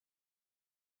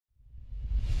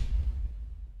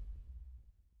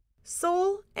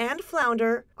Sole and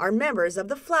flounder are members of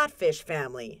the flatfish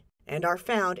family and are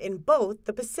found in both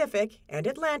the Pacific and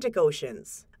Atlantic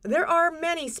Oceans. There are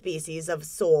many species of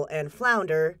sole and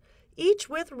flounder, each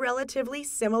with relatively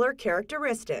similar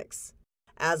characteristics.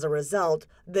 As a result,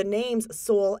 the names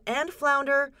sole and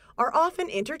flounder are often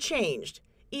interchanged,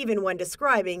 even when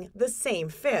describing the same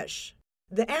fish.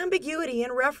 The ambiguity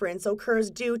in reference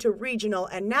occurs due to regional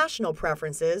and national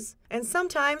preferences, and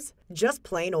sometimes just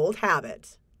plain old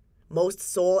habit. Most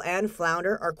sole and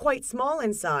flounder are quite small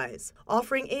in size,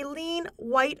 offering a lean,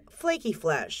 white, flaky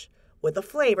flesh, with a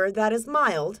flavor that is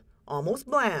mild, almost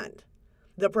bland.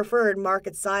 The preferred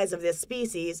market size of this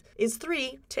species is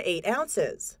 3 to 8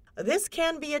 ounces. This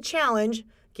can be a challenge,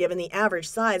 given the average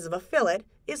size of a fillet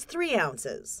is 3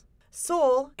 ounces.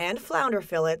 Sole and flounder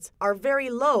fillets are very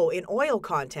low in oil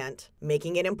content,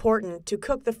 making it important to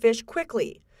cook the fish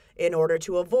quickly in order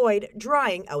to avoid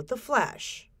drying out the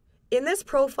flesh. In this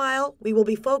profile, we will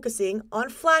be focusing on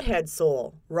Flathead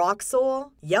Sole, Rock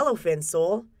Sole, Yellowfin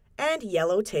Sole, and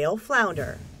Yellowtail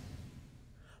Flounder.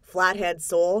 Flathead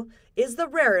Sole is the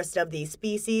rarest of these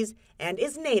species and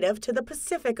is native to the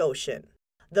Pacific Ocean.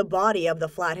 The body of the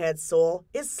Flathead Sole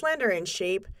is slender in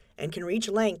shape and can reach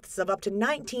lengths of up to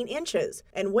 19 inches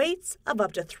and weights of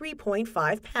up to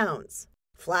 3.5 pounds.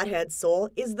 Flathead Sole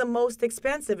is the most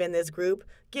expensive in this group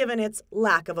given its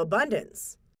lack of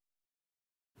abundance.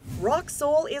 Rock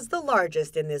Sole is the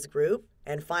largest in this group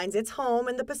and finds its home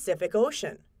in the Pacific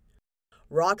Ocean.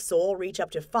 Rock sole reach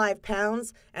up to 5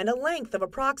 pounds and a length of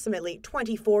approximately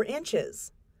 24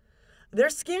 inches. Their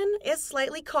skin is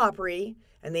slightly coppery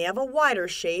and they have a wider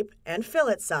shape and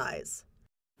fillet size.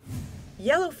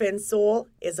 Yellowfin sole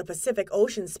is a Pacific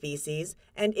Ocean species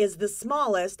and is the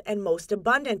smallest and most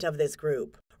abundant of this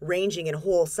group, ranging in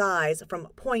whole size from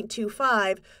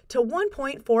 0.25 to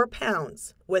 1.4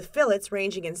 pounds, with fillets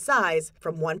ranging in size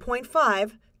from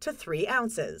 1.5 to 3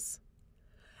 ounces.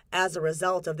 As a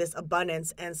result of this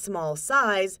abundance and small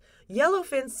size,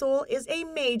 yellowfin sole is a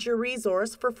major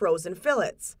resource for frozen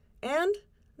fillets and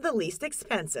the least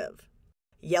expensive.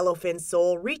 Yellowfin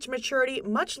sole reach maturity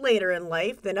much later in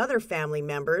life than other family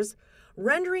members,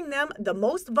 rendering them the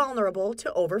most vulnerable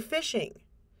to overfishing.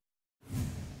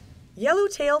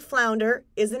 Yellowtail flounder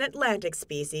is an Atlantic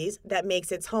species that makes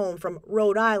its home from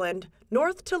Rhode Island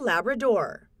north to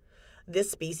Labrador. This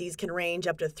species can range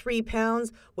up to 3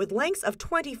 pounds with lengths of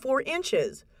 24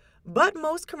 inches, but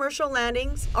most commercial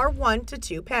landings are 1 to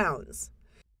 2 pounds.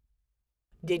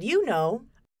 Did you know?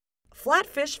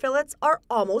 Flatfish fillets are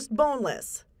almost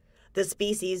boneless. The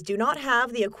species do not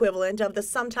have the equivalent of the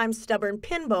sometimes stubborn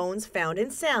pin bones found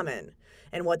in salmon,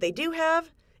 and what they do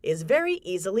have is very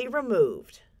easily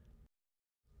removed.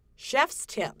 Chef's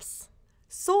tips.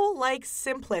 Sole likes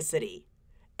simplicity.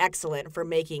 Excellent for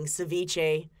making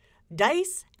ceviche.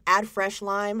 Dice, add fresh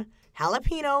lime,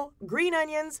 jalapeno, green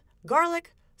onions,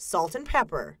 garlic, salt and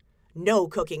pepper. No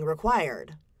cooking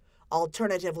required.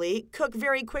 Alternatively, cook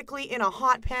very quickly in a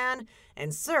hot pan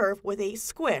and serve with a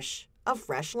squish of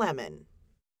fresh lemon.